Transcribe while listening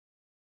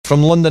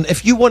from London.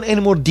 If you want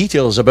any more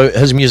details about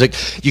his music,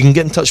 you can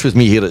get in touch with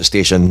me here at the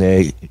station.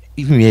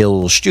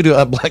 Email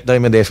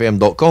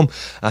studio@blackdiamondfm.com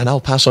and I'll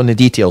pass on the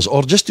details,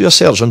 or just do a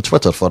search on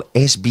Twitter for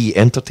SB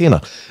Entertainer.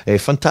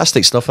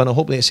 Fantastic stuff, and I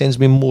hope that he sends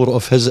me more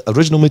of his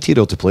original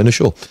material to play in the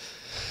show.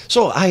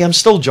 So I am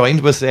still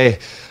joined with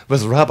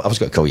Rab. I was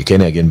going to call you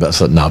Kenny again, but I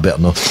thought, nah,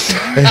 better not.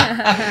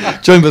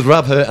 Joined with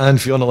Rab Howat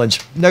and Fiona Lynch.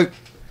 Now,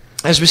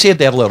 as we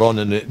said earlier on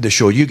in the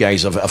show, you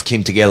guys have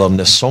came together in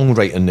this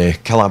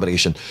songwriting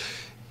collaboration.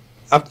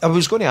 I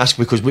was going to ask,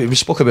 because we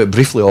spoke about it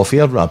briefly off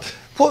air, Rab,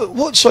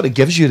 what sort of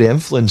gives you the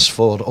influence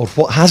for, or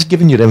what has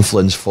given you the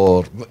influence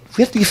for,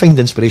 where do you find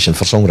inspiration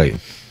for songwriting?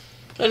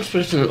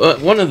 Inspiration,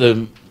 one of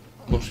the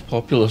most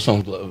popular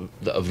songs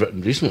that I've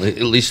written recently,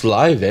 at least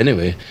live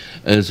anyway,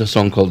 is a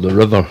song called The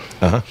River.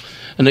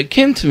 And it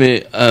came to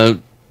me, I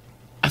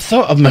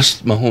thought I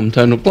missed my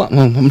hometown of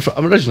Glasgow.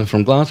 I'm originally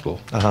from Glasgow.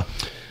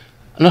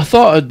 And I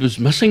thought I was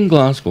missing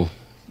Glasgow.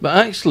 But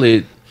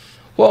actually,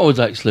 what I was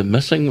actually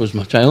missing was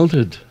my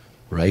childhood.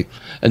 Right.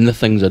 And the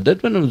things I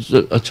did when I was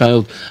a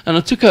child. And I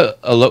took a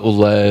little,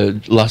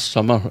 last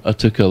summer, I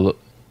took a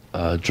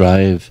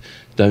drive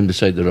down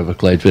beside the River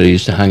Clyde where I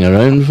used to hang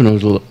around when I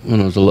was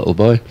a little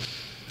boy.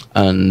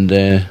 And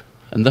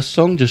this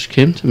song just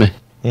came to me,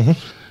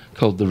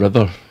 called The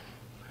River.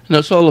 And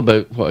it's all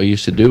about what I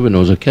used to do when I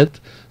was a kid,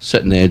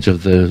 sit on the edge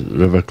of the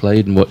River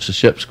Clyde and watch the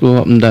ships go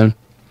up and down.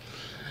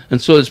 And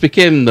so it's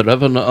became The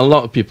River. And a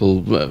lot of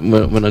people,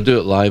 when I do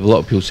it live, a lot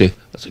of people say,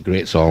 that's a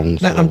great song.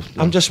 Now, So,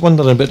 I'm just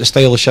wondering about the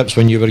style of ships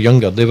when you were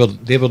younger. They were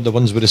the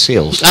ones with the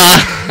sails.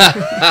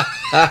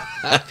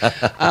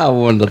 I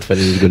wondered if he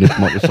was going to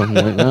come up with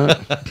something like that.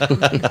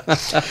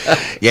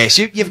 Yes,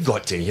 you've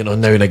got to, now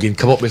and again,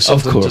 come up with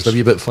something just a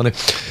wee bit funny.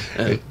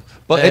 So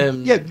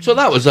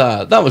that was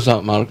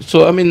that, Mark.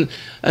 So I mean,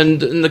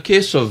 and in the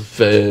case of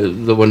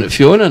the one that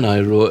Fiona and I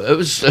wrote, it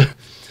was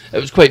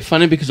quite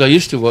funny, because I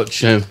used to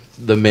watch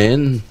the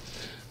men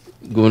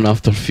going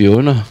after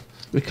Fiona,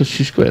 because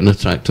she's quite an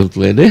attractive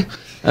lady,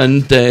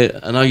 and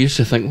I used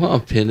to think, what a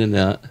pain in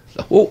the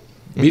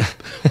beep,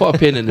 what a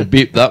pain in the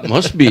beep that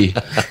must be.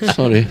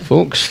 Sorry,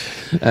 folks.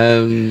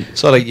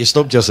 Sorry, you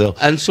stopped yourself.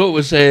 And so it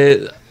was.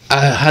 I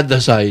had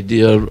this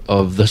idea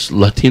of this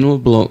Latino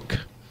bloke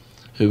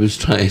who was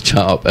trying to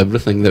chat up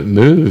everything that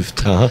moved.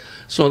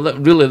 So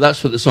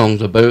that's what the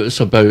song's about. It's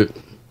about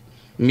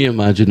me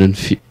imagining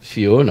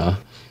Fiona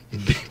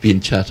being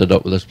chatted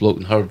up with this bloke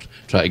and her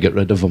trying to get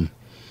rid of him.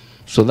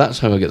 So that's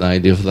how I get the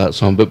idea for that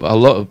song. But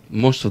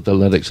most of the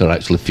lyrics are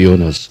actually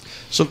Fiona's.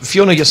 So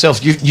Fiona,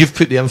 yourself, you've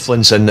put the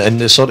influence in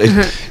the sort of.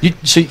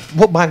 So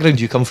what background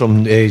do you come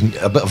from? A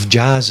bit of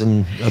jazz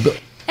and a bit.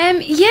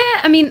 Yeah,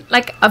 I mean,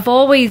 like, I've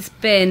always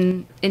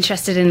been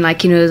interested in,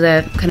 like,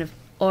 the kind of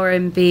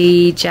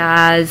R&B,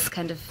 jazz,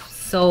 kind of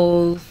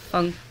soul,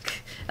 funk.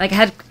 Like,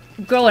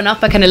 growing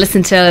up, I kind of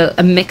listened to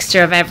a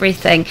mixture of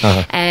everything.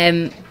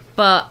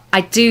 But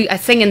I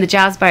sing in the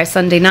jazz bar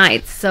Sunday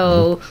nights,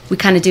 so we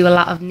kind of do a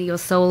lot of neo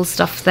soul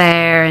stuff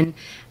there,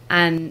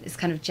 and it's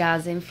kind of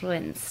jazz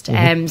influenced.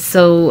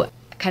 So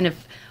I kind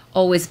of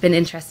always been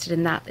interested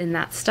in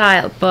that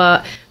style.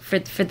 But for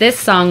this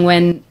song,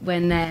 when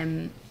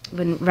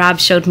Rab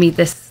showed me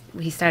this,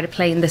 he started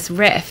playing this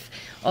riff,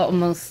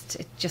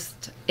 it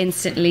just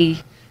instantly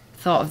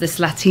thought of this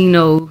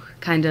Latino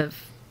kind of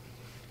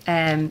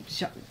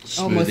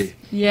almost,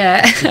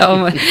 yeah,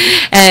 almost,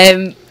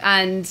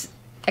 and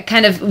I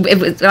kind of, it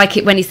was like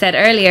when he said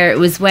earlier, it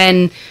was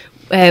when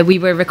we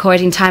were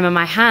recording Time on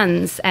My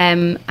Hands,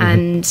 and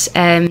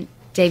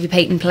Davy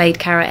Payton played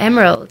Cara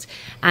Emerald,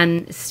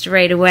 and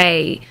straight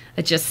away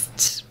I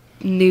just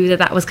knew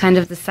that was kind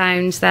of the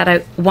sound that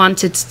I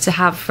wanted to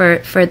have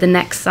for the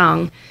next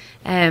song.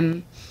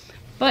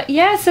 But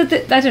yeah, so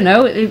I don't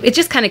know, it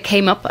just kind of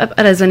came up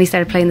as when he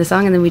started playing the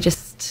song, and then we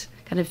just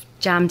kind of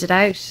jammed it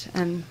out.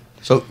 And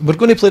so we're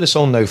going to play the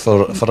song now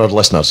for our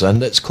listeners,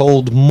 and it's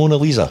called Mona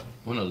Lisa.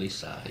 Mona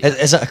Lisa. Yeah.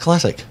 Is it a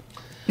classic?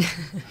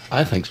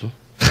 I think so.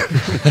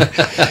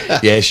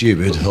 Yes, you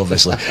would,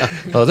 obviously.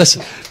 Oh, this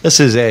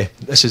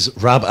is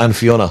Rab and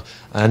Fiona,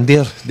 and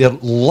their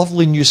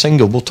lovely new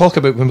single. We'll talk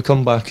about when we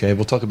come back.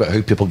 We'll talk about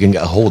how people can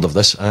get a hold of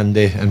this, and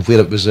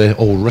where it was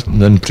all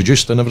written and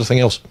produced and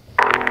everything else.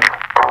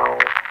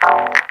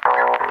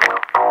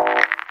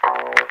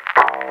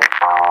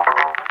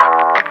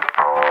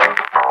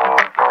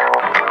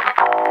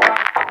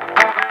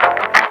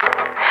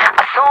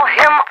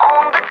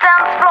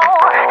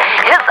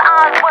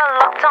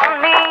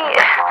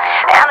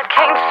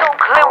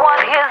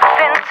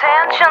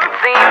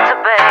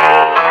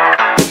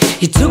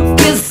 He took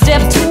a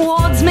step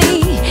towards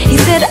me. He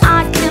said,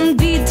 I can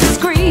be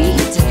discreet.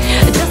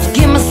 Just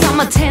give me some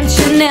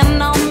attention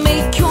and I'll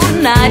make your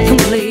night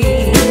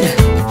complete.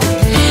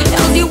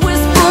 As he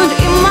whispered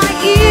in my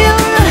ear,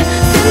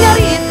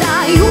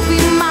 Señorita, you'll be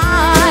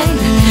mine.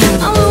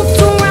 I looked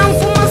around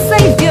for my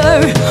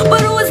savior,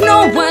 but it was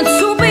nowhere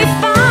to be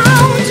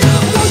found.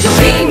 Won't you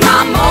be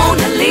my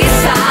Mona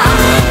Lisa?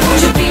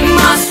 Won't you be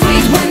my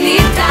sweet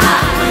Juanita?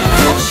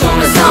 Show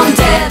me some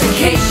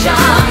dedication.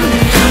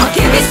 I'll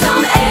give you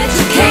some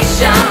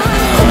education.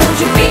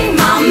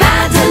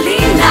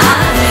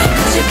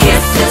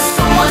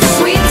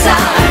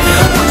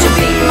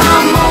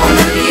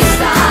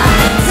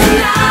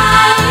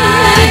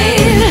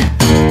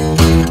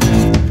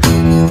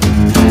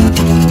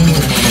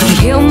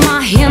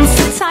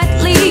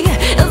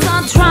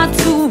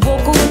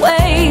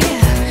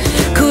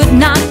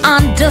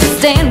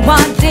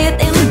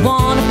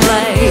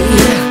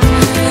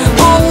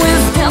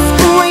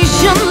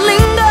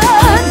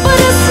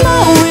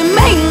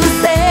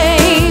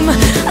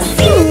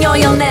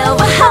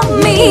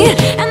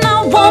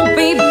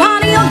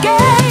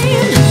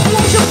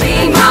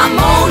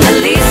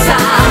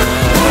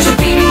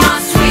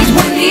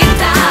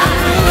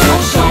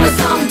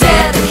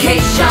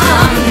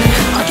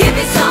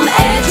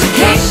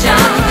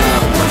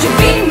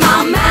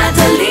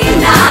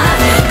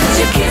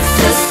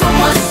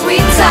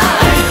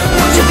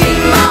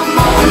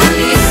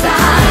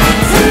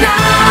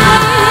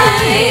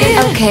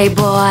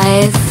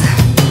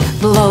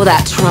 blow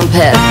that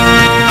trumpet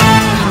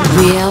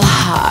real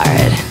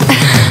hard.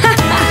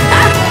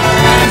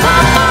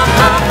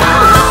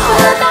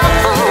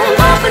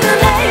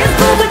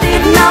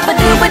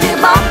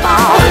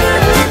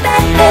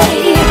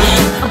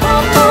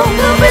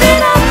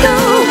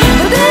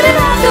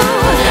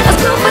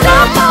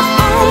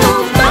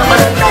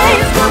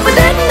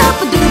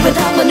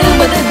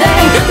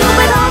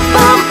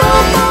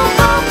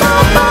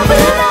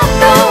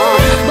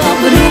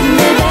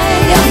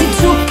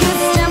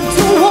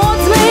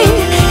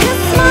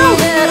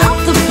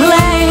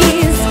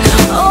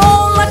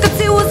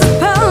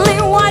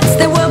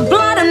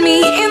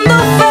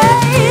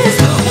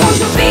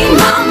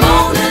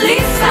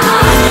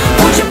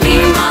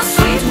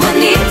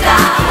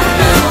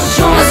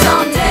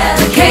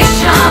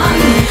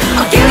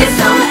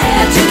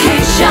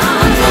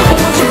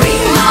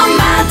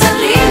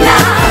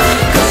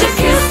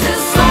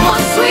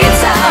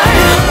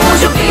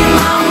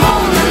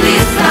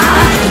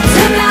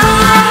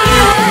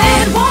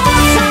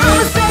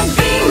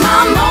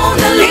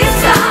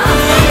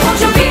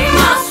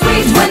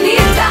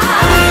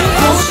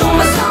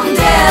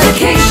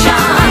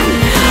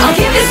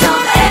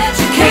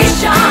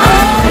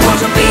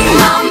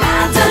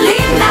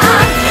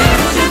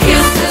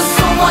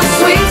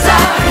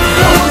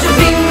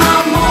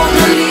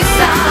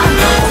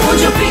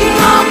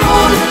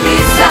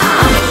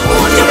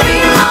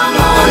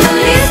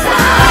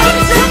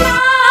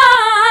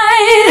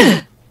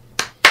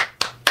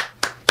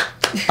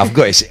 I've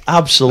got to say,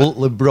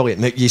 absolutely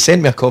brilliant. Now, you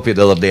sent me a copy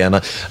the other day, and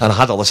I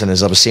had a listen,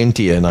 as I was saying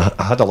to you, and I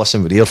had a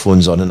listen with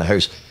earphones on in the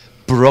house.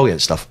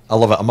 Brilliant stuff. I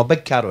love it. I'm a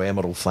big Caro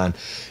Emerald fan.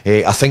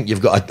 I think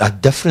you've got a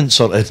different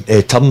sort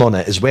of turn on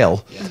it as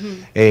well.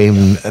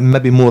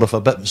 Maybe more of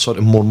a bit sort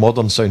of more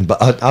modern sound, but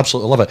I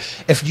absolutely love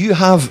it. If you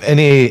have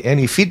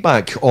any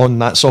feedback on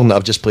that song that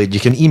I've just played,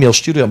 you can email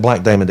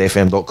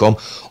studio@blackdiamondfm.com,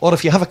 or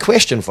if you have a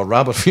question for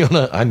Rab or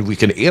Fiona and we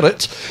can air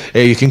it,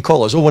 you can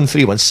call us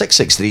 0131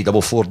 663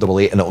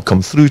 4488 and it'll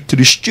come through to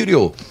the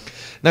studio.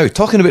 Now,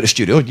 talking about the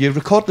studio, you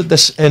recorded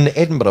this in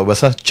Edinburgh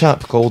with a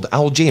chap called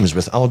Al James,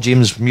 with Al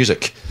James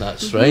Music.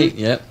 That's right,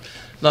 yeah.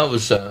 That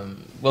was,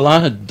 well,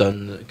 I had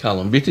done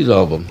Callum Beattie's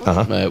album.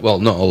 Well,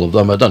 not all of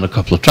them. I'd done a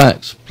couple of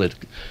tracks, played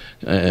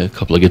a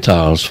couple of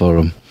guitars for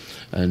him.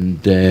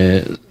 And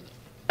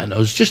I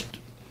was just,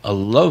 I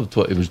loved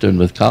what he was doing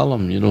with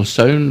Callum, you know,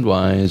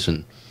 sound-wise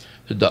and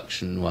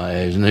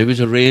production-wise. And he was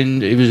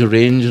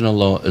arranging a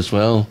lot as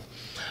well.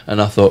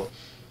 And I thought,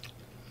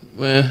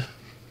 well,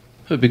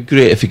 it would be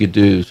great if he could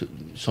do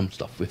some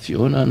stuff with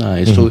Fiona and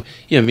I. So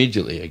he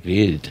immediately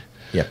agreed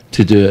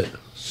to do it.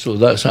 So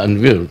that's, and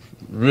we're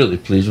really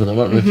pleased when I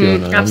work with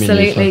Fiona.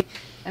 Absolutely.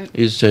 I mean,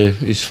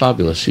 he's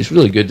fabulous. He's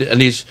really good,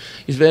 and he's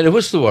very.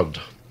 What's the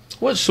word?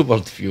 What's the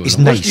word, Fiona? He's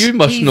nice. You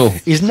must know.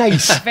 He's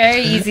nice.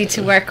 Very easy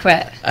to work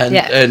with. And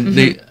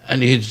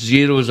and he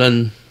zeroes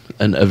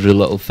in every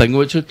little thing,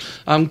 which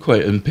I'm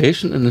quite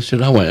impatient. And I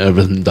said, I want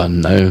everything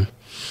done now.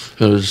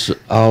 Because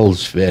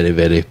Al's very,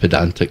 very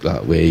pedantic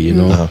that way, you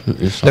know.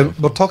 Now,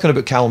 we're talking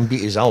about Callum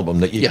Beattie's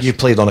album that you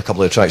played on a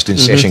couple of tracks doing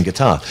session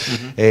guitar.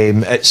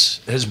 It's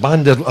his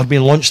band are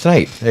being launched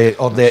tonight,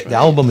 or the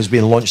album is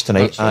being launched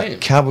tonight at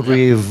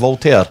Cabaret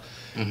Voltaire.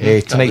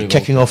 Tonight,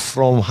 kicking off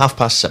from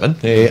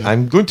 7:30.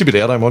 I'm going to be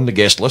there. I'm on the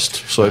guest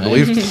list, so I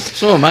believe.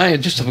 So am I.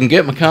 Just if I can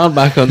get my car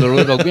back on the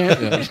road, I'll get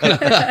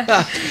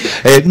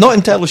it. Not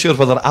entirely sure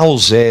whether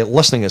Al's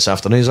listening this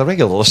afternoon. He's a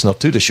regular listener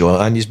to the show,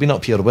 and he's been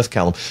up here with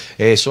Callum.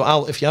 So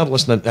Al, if you are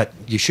listening,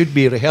 you should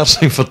be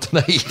rehearsing for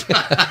tonight.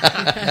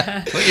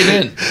 What are you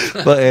doing?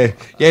 But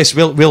yes,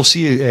 we'll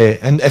see you.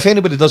 And if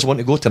anybody does want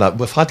to go to that,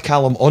 we've had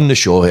Callum on the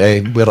show.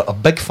 We're a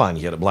big fan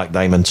here at Black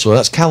Diamond. So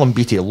that's Callum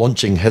Beattie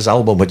launching his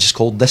album, which is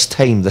called This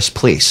Time, This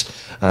Place.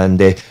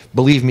 And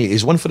believe me,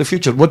 he's one for the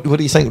future. What do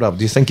you think, Rob?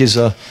 Do you think he's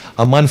a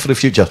man for the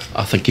future?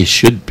 I think he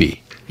should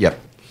be. Yep.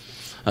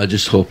 I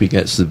just hope he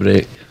gets the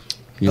break.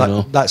 You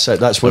know, that's it.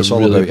 That's what it's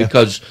all about.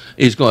 Because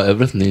he's got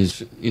everything.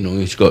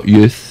 He's got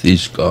youth.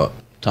 He's got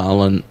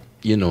talent.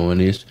 You know, and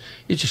he's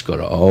just got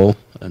it all.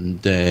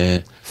 And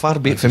far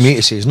be it for me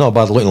to say he's not a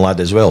bad looking lad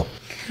as well.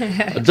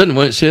 I didn't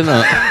want to say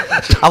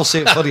that. I'll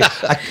say it for you.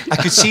 I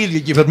could see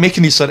you were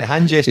making these sort of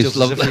hand gestures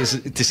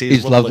to say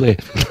he's lovely.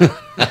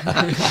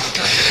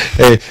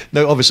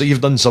 Now, obviously, you've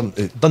done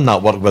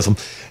that work with him.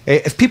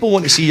 If people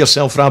want to see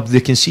yourself, Rab, they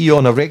can see you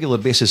on a regular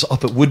basis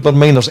up at Woodburn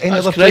Miners. Any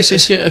other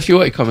places? If you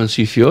want to come and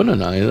see Fiona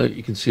and I,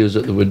 you can see us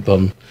at the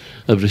Woodburn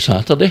every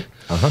Saturday.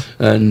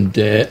 And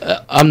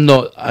I'm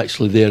not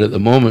actually there at the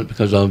moment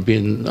because I've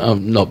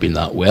not been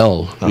that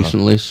well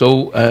recently.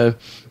 So,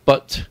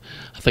 but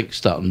I think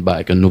starting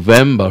back in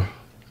November,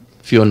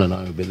 Fiona and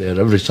I will be there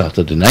every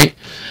Saturday night.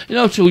 You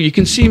know, so you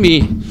can see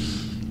me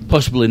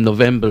possibly in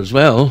November as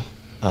well.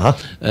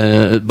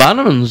 At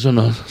Bannerman's on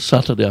a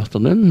Saturday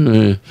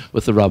afternoon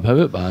with the Rob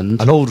Howat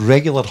Band. An old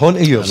regular haunt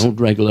of yours? An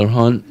old regular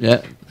haunt,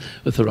 yeah,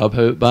 with the Rob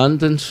Howat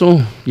Band. And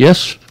so,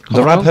 yes.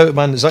 The Rob Howat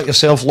Band, is that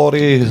yourself,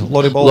 Laurie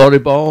Ball? Laurie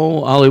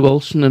Ball, Ali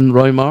Wilson and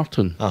Roy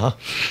Martin.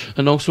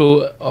 And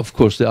also, of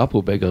course, the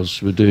Apple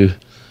Beggars. We do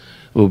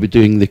we'll be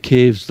doing the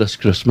Caves this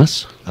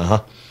Christmas.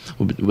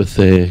 We'll be with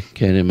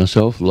Kenny,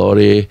 myself,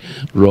 Laurie,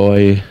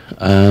 Roy,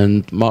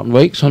 and Martin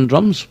Wykes on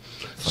drums.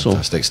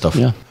 Fantastic stuff.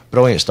 Yeah.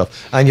 Brilliant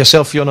stuff. And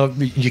yourself, Fiona,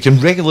 you can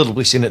regularly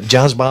be seen at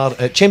Jazz Bar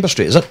at Chamber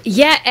Street, is it?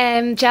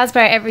 Yeah, Jazz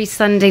Bar every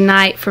Sunday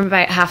night from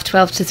about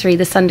 12:30 to 3.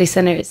 The Sunday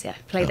Sinners,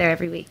 play there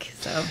every week.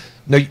 So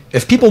now,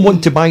 if people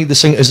want to buy the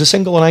single, is the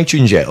single on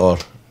iTunes yet, or?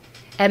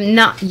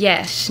 Not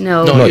yet,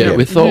 no. Not yet.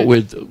 We thought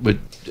we'd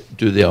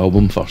do the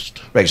album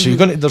first. Right, so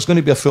there's going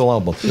to be a full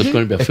album. There's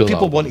going to be a full album. If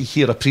people want to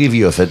hear a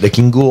preview of it, they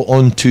can go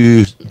on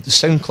to the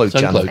SoundCloud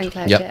channel.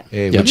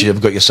 Which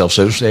you've got yourself.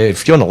 So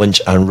Fiona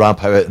Lynch and Rab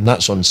Howat, and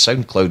that's on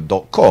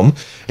soundcloud.com.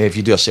 If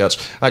you do a search,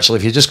 actually,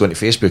 if you just go into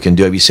Facebook and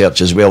do a wee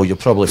search as well, you'll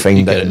probably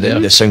find that the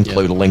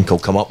SoundCloud link will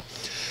come up.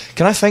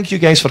 Can I thank you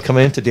guys for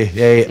coming in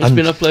today? It's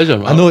been a pleasure,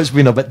 Mark. I know it's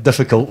been a bit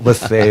difficult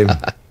with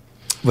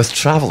with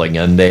travelling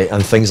and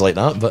things like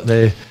that, but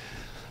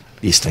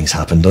these things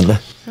happen, don't they?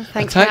 Well,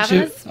 thanks for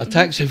having us. A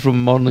taxi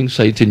from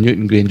Morningside to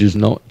Newton Grange is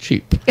not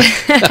cheap.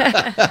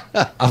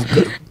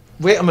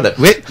 Wait a minute.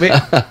 Wait.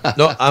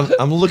 No,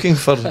 I'm looking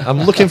for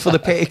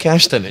the petty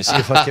cash tin to see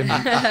if I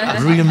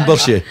can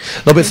reimburse you.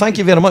 No, but thank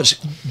you very much.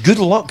 Good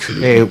luck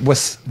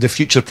with the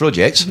future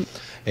projects.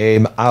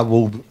 I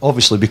will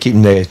obviously be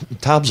keeping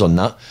tabs on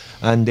that.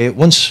 And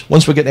once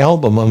we get the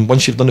album, and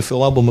once you've done the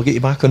full album, we'll get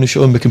you back on the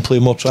show and we can play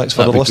more tracks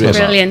for the listeners.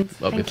 Brilliant.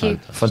 Thank you.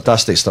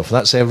 Fantastic stuff.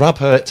 That's Rab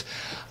Howat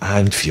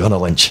and Fiona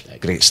Lynch.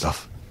 Great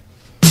stuff.